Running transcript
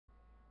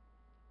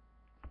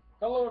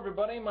Hello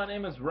everybody, my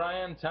name is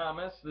Ryan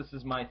Thomas. This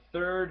is my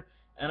third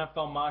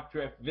NFL mock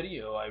draft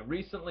video. I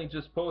recently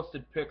just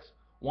posted picks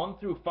 1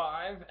 through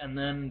 5, and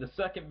then the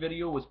second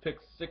video was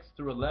picks 6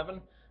 through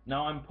 11.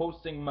 Now I'm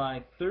posting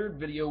my third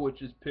video,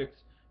 which is picks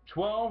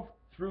 12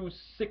 through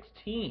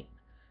 16.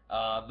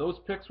 Those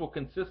picks will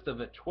consist of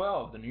at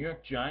 12 the New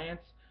York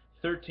Giants,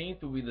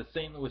 13th will be the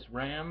St. Louis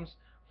Rams,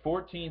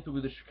 14th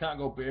will be the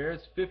Chicago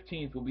Bears,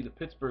 15th will be the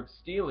Pittsburgh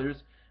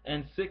Steelers,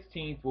 and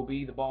 16th will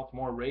be the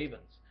Baltimore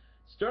Ravens.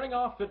 Starting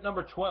off at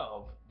number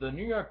 12, the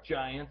New York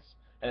Giants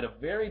had a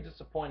very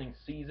disappointing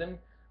season.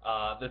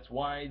 That's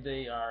why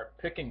they are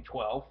picking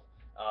 12th,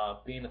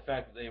 being the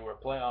fact that they were a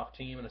playoff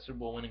team and a Super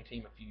Bowl winning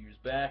team a few years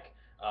back.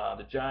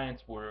 The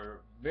Giants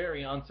were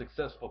very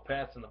unsuccessful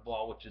passing the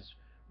ball, which is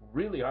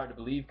really hard to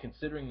believe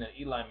considering that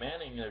Eli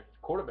Manning, their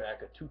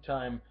quarterback, a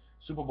two-time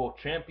Super Bowl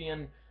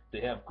champion.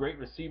 They have great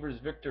receivers,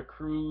 Victor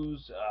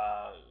Cruz,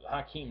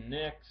 Hakeem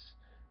Nicks,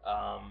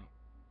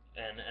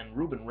 and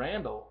Ruben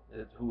Randall,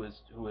 who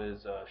is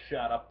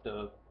shot up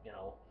the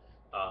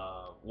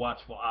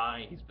watchful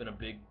eye. He's been a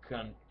big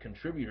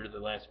contributor the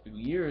last few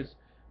years.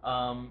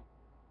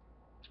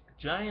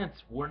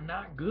 Giants were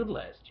not good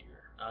last year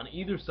on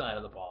either side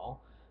of the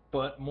ball,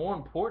 but more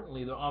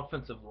importantly, their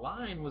offensive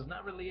line was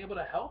not really able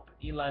to help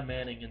Eli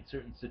Manning in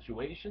certain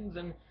situations,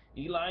 and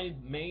Eli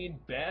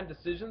made bad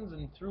decisions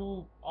and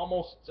threw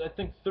almost, I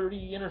think,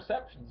 30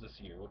 interceptions this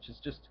year, which is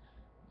just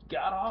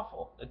god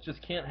awful. It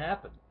just can't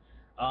happen.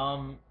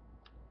 Um,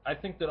 I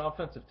think that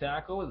offensive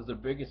tackle is their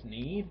biggest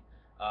need.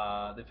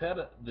 They've had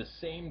the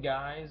same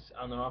guys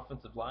on their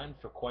offensive line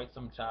for quite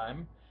some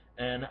time,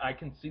 and I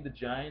can see the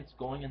Giants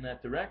going in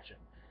that direction.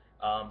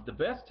 The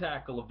best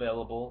tackle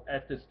available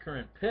at this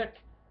current pick,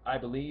 I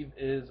believe,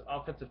 is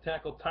offensive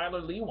tackle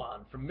Tyler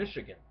Lewan from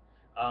Michigan.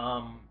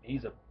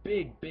 He's a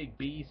big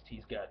beast.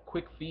 He's got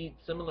quick feet,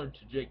 similar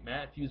to Jake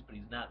Matthews, but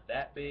he's not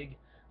that big.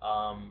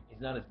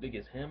 He's not as big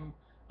as him.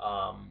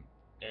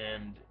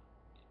 And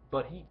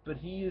but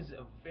he is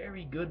a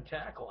very good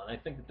tackle, and I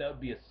think that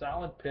would be a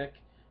solid pick,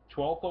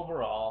 12th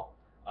overall.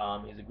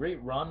 He's a great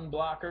run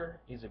blocker.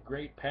 He's a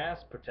great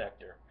pass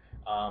protector.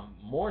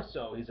 More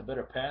so, he's a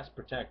better pass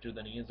protector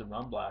than he is a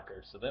run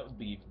blocker, so that would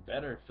be even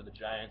better for the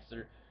Giants.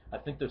 I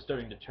think they're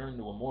starting to turn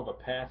to a more of a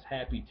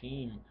pass-happy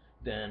team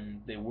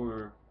than they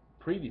were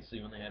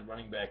previously when they had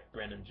running back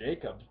Brandon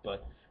Jacobs.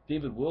 But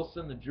David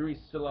Wilson, the jury's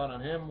still out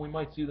on him. We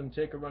might see them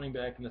take a running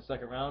back in the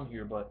second round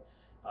here, but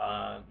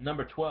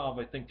number 12,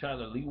 I think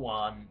Tyler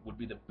Lewan would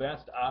be the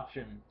best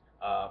option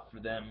for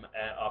them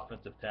at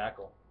offensive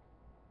tackle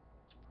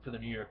for the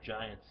New York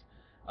Giants.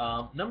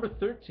 Number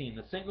 13,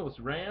 the St. Louis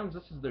Rams.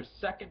 This is their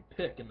second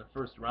pick in the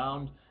first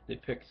round. They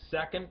picked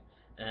second,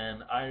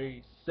 and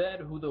I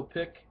said who they'll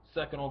pick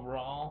second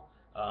overall,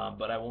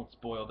 but I won't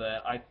spoil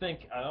that. I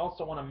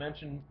also want to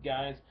mention,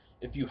 guys,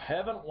 if you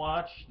haven't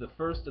watched the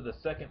first or the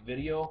second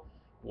video,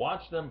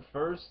 watch them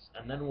first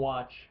and then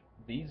watch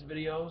these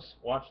videos.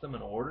 Watch them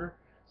in order,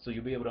 so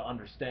you'll be able to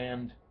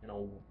understand,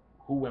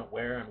 who went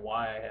where and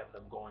why I have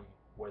them going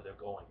where they're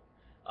going.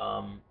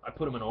 I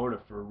put them in order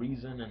for a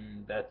reason,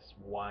 and that's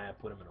why I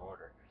put them in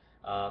order.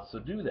 So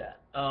do that.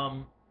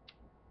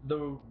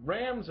 The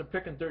Rams are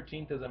picking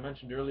 13th, as I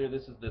mentioned earlier.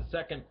 This is the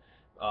second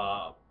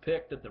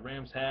pick that the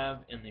Rams have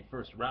in the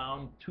first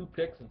round. 2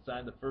 picks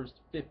inside the first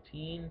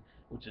 15,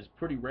 which is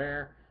pretty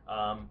rare,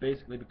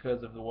 basically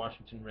because of the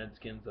Washington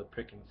Redskins are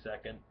picking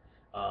second.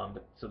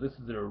 So this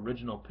is their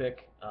original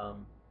pick,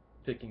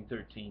 picking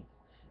 13th.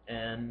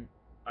 And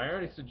I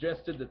already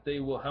suggested that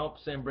they will help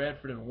Sam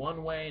Bradford in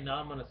one way. Now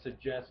I'm going to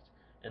suggest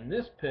in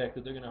this pick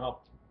that they're going to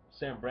help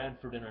Sam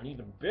Bradford in an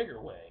even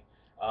bigger way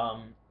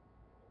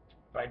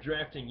by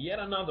drafting yet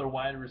another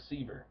wide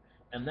receiver.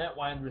 And that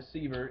wide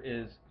receiver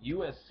is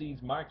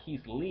USC's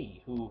Marquise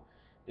Lee, who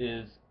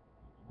is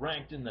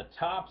ranked in the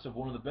tops of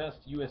one of the best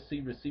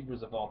USC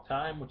receivers of all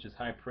time, which is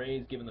high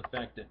praise given the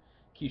fact that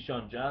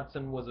Keyshawn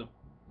Johnson was a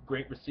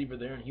great receiver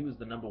there, and he was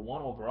the number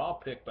 1 overall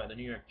pick by the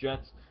New York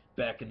Jets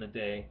back in the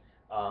day.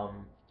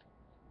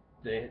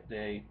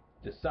 They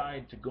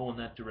decide to go in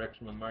that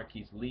direction with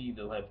Marquise Lee.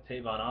 They'll have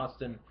Tavon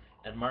Austin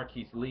and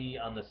Marquise Lee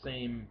on the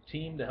same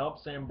team to help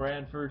Sam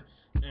Bradford,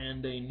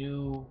 and a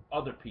new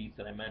other piece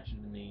that I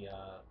mentioned in the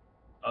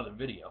other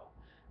video.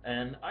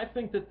 And I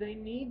think that they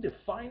need to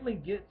finally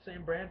get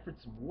Sam Bradford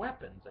some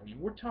weapons. I mean,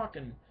 we're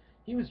talking,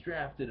 he was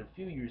drafted a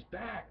few years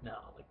back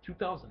now, like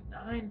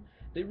 2009.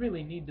 They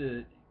really need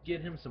to get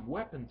him some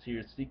weapons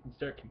here so he can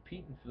start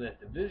competing for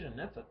that division.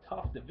 That's a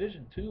tough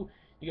division, too.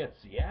 You got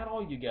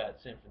Seattle, you got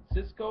San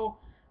Francisco.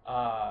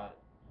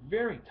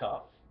 Very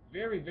tough.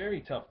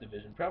 Very tough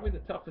division. Probably the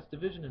toughest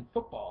division in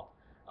football.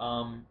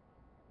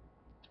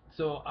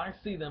 So I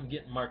see them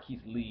getting Marquise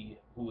Lee,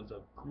 who is a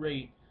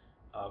great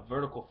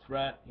vertical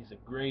threat. He's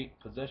a great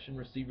possession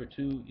receiver,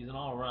 too. He's an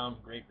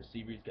all-around great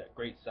receiver. He's got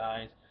great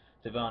size.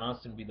 Tavon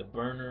Austin will be the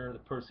burner, the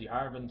Percy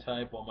Harvin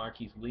type, while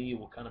Marquise Lee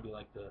will kind of be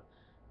like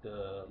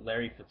the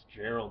Larry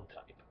Fitzgerald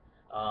type.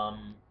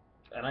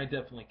 And I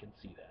definitely can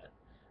see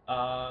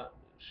that.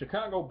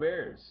 Chicago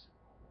Bears,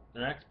 the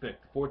next pick,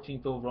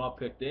 14th overall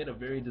pick. They had a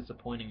very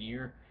disappointing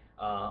year.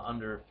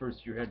 under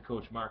first-year head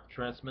coach Mark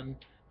Trestman.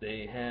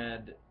 They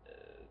had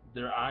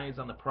their eyes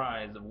on the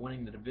prize of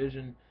winning the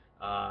division.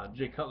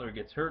 Jay Cutler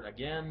gets hurt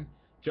again.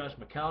 Josh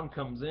McCown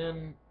comes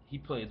in. He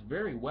plays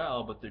very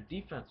well, but their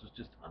defense was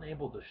just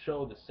unable to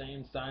show the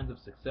same signs of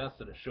success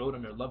that it showed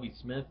under Lovie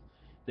Smith.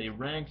 They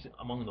ranked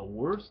among the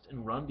worst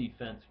in run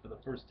defense for the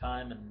first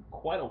time in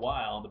quite a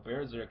while. The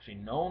Bears are actually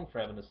known for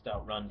having a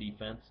stout run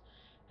defense,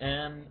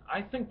 and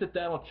I think that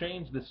that'll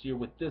change this year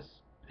with this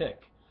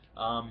pick.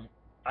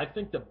 I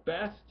think the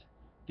best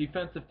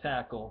defensive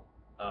tackle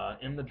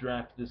in the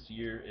draft this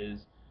year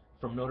is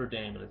from Notre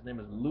Dame, and his name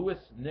is Louis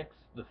Nix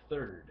III.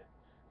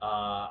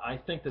 I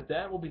think that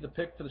that will be the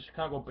pick for the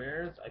Chicago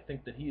Bears. I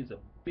think that he is a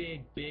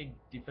big, big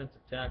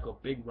defensive tackle,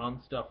 big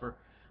run stuffer.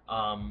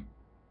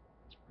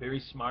 Very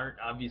smart.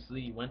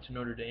 Obviously, he went to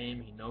Notre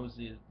Dame. He knows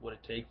what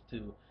it takes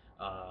to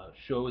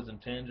show his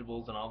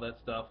intangibles and all that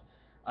stuff.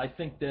 I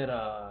think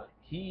that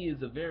he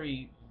is a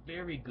very,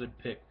 very good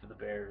pick for the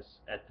Bears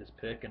at this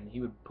pick, and he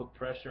would put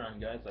pressure on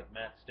guys like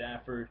Matt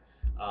Stafford,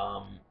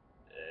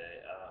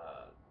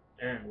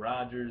 Aaron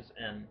Rodgers,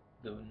 and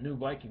the new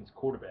Vikings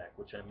quarterback,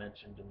 which I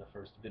mentioned in the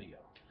first video,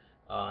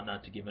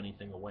 not to give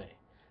anything away.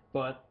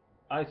 But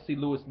I see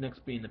Louis Nix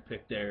being the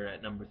pick there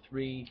at number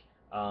 3.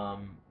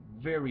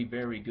 Very,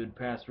 very good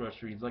pass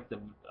rusher. He's like a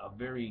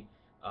very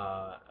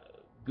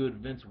good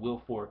Vince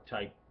Wilfork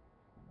type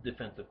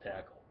defensive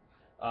tackle.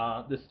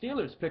 The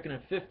Steelers picking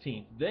at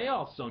 15th. They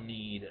also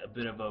need a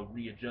bit of a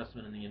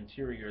readjustment in the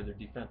interior of their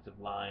defensive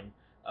line.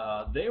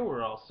 They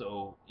were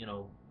also,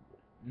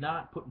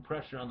 not putting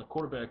pressure on the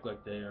quarterback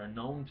like they are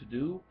known to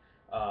do.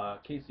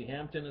 Casey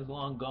Hampton is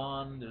long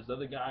gone. There's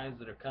other guys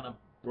that are kind of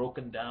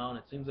broken down.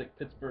 It seems like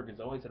Pittsburgh has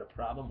always had a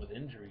problem with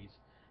injuries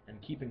and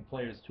keeping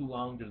players too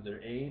long to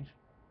their age.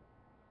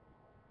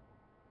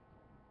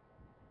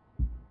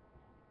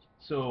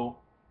 So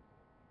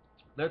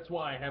that's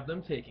why I have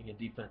them taking a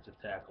defensive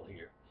tackle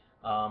here.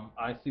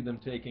 I see them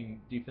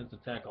taking defensive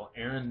tackle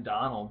Aaron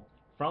Donald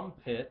from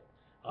Pitt.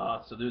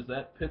 So there's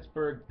that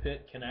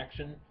Pittsburgh-Pitt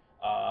connection.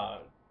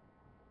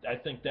 I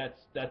think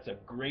that's a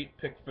great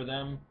pick for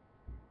them.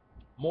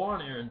 More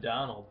on Aaron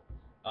Donald.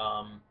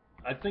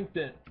 I think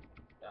that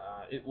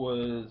it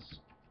was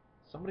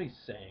somebody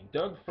saying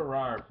Doug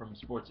Farrar from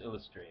Sports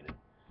Illustrated.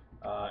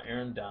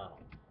 Aaron Donald.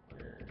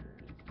 Where is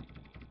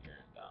the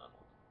Aaron Donald?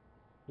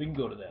 We can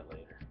go to that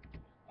later.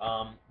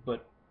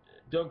 But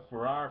Doug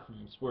Farrar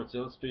from Sports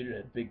Illustrated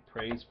had big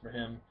praise for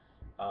him,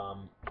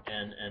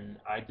 and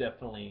I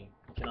definitely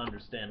can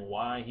understand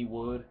why he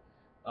would.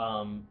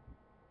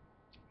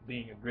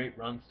 Being a great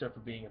run stuffer,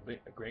 being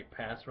a great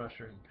pass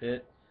rusher in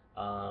Pitt,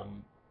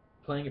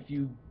 playing a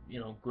few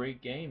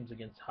great games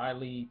against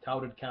highly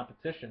touted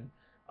competition.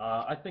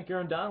 I think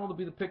Aaron Donald will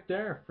be the pick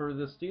there for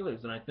the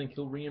Steelers, and I think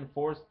he'll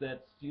reinforce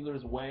that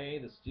Steelers way.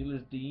 The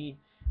Steelers D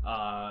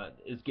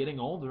is getting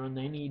older, and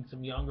they need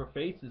some younger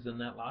faces in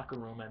that locker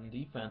room and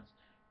defense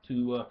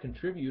to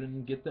contribute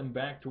and get them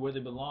back to where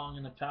they belong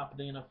in the top of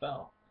the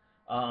NFL.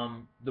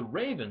 The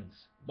Ravens,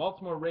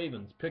 Baltimore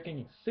Ravens,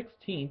 picking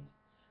 16th.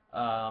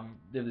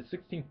 They're the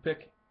 16th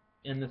pick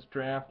in this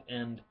draft,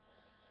 and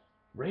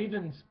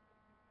Ravens,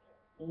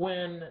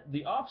 when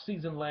the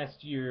offseason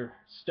last year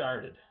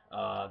started,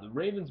 the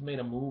Ravens made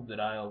a move that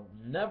I'll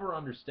never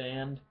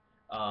understand,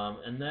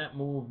 and that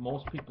move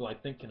most people I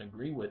think can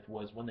agree with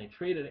was when they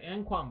traded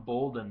Anquan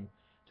Boldin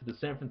to the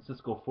San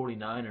Francisco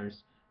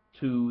 49ers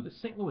to the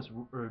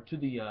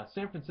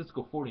San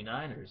Francisco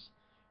 49ers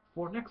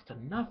for next to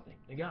nothing.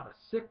 They got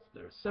a 6th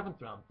or 7th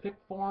round pick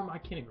for him. I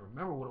can't even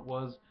remember what it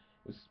was.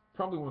 It was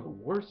probably one of the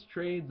worst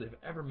trades they've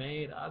ever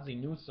made. Ozzie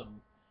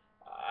Newsome,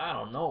 I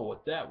don't know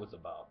what that was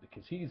about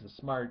because he's a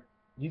smart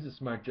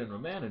general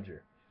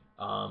manager.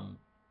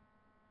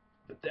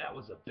 But that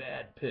was a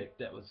bad pick.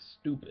 That was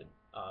stupid.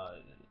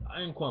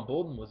 Anquan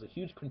Boldin was a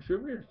huge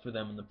contributor for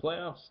them in the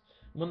playoffs.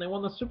 When they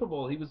won the Super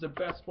Bowl, he was their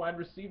best wide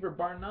receiver,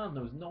 bar none.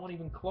 There was no one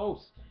even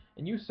close.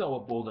 And you saw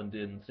what Boldin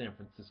did in San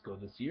Francisco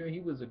this year. He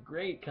was a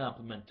great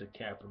compliment to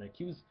Kaepernick.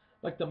 He was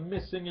like the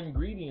missing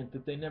ingredient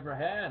that they never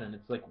had. And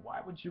it's like, why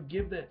would you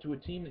give that to a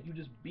team that you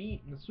just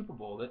beat in the Super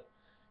Bowl?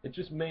 It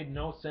just made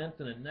no sense,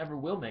 and it never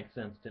will make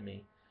sense to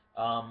me.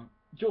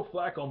 Joe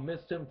Flacco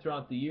missed him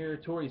throughout the year.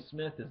 Torrey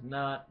Smith is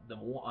not the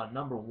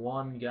number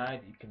one guy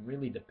that you can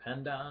really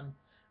depend on.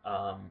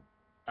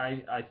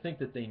 I think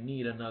that they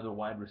need another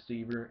wide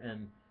receiver,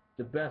 and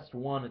the best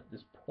one at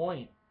this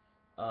point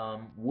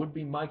would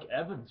be Mike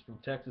Evans from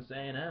Texas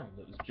A&M.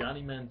 That was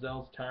Johnny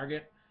Manziel's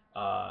target.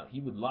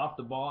 He would loft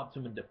the ball up to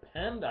him and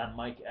depend on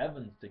Mike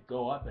Evans to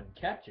go up and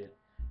catch it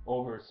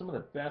over some of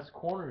the best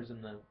corners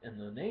in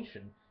the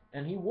nation.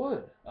 And he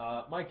would.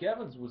 Mike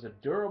Evans was a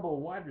durable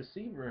wide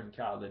receiver in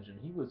college, and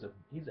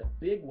he's a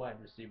big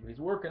wide receiver. He's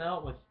working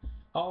out with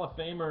Hall of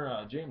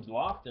Famer James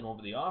Lofton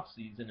over the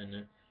offseason, and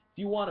if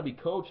you want to be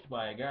coached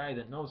by a guy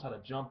that knows how to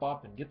jump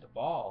up and get the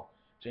ball,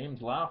 James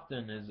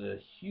Lofton is a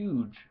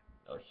huge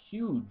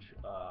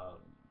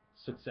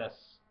success,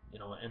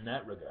 in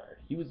that regard.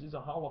 He's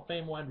a Hall of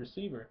Fame wide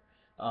receiver.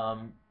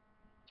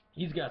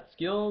 He's got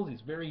skills.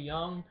 He's very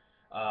young.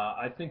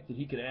 I think that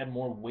he could add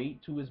more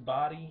weight to his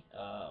body.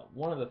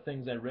 One of the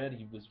things I read,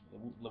 he was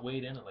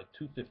weighed in at like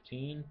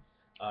 215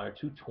 or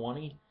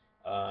 220,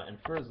 and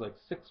for his like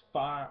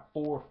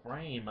 6'4"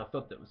 frame, I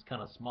thought that was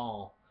kind of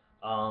small.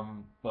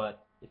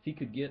 But if he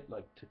could get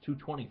like to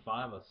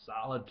 225, a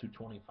solid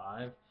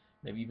 225,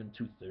 maybe even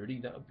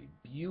 230, that would be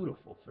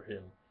beautiful for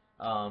him.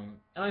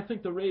 And I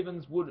think the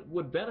Ravens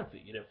would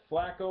benefit. You know, if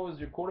Flacco is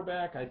your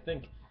quarterback, I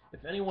think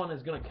if anyone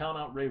is going to count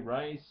out Ray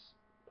Rice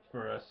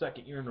for a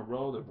second year in a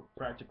row, they're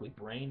practically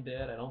brain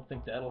dead. I don't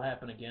think that'll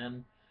happen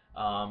again.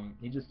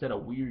 He just had a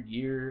weird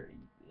year.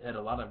 He had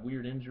a lot of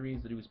weird injuries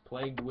that he was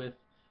plagued with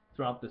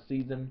throughout the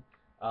season.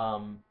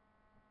 Um,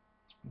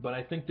 but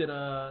I think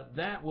that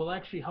that will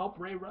actually help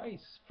Ray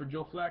Rice for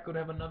Joe Flacco to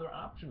have another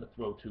option to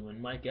throw to,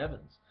 and Mike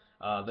Evans.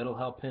 That'll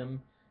help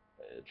him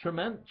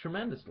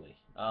tremendously.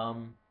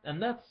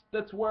 And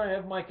that's where I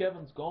have Mike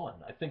Evans going.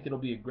 I think it'll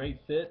be a great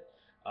fit.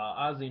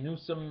 Ozzie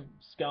Newsome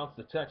scouts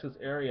the Texas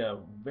area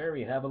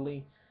very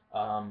heavily,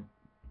 and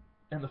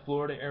the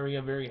Florida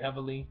area very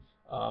heavily.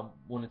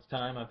 When it's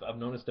time, I've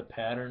noticed a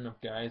pattern of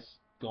guys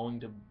going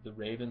to the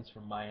Ravens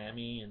from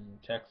Miami and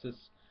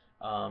Texas,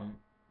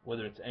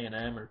 whether it's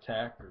A&M or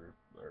Tech or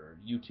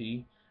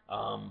UT.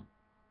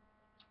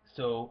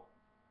 So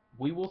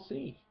we will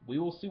see. We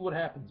will see what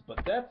happens.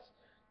 But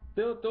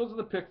those are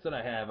the picks that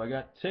I have. I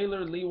got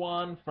Tyler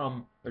Lewan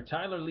from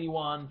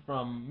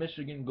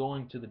Michigan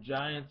going to the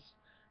Giants.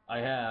 I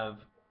have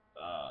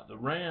the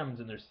Rams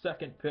in their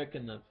second pick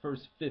in the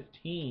first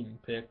 15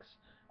 picks.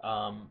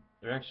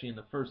 They're actually in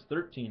the first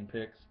 13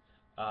 picks,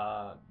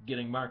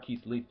 getting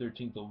Marquise Lee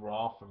 13th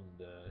overall from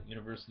the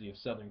University of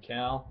Southern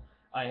Cal.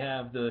 I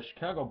have the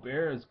Chicago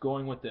Bears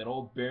going with that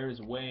old Bears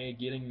way,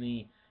 getting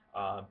the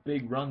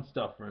big run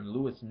stuffer in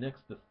Lewis Nix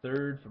the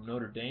third from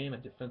Notre Dame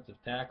at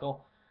defensive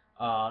tackle.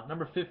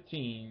 Number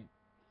 15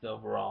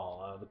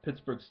 overall, the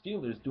Pittsburgh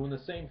Steelers doing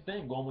the same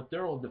thing, going with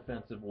their old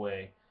defensive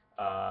way,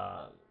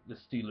 the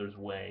Steelers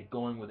way,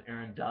 going with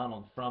Aaron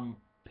Donald from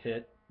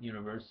Pitt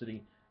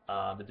University,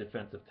 the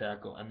defensive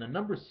tackle. And the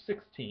number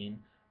 16,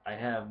 I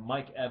have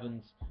Mike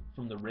Evans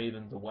from the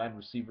Ravens, the wide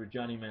receiver,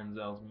 Johnny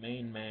Manziel's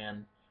main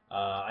man.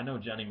 I know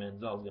Johnny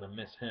Manziel's going to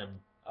miss him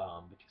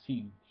because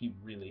he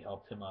really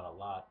helped him out a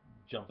lot,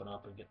 jumping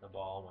up and getting the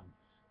ball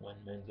when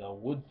Manziel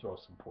would throw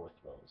some poor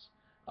throws.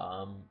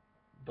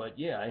 But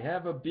yeah, I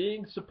have a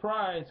big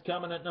surprise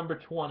coming at number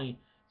 20,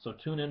 so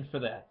tune in for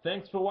that.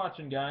 Thanks for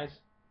watching, guys.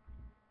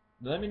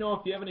 Let me know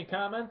if you have any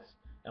comments,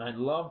 and I'd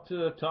love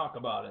to talk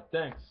about it.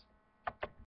 Thanks.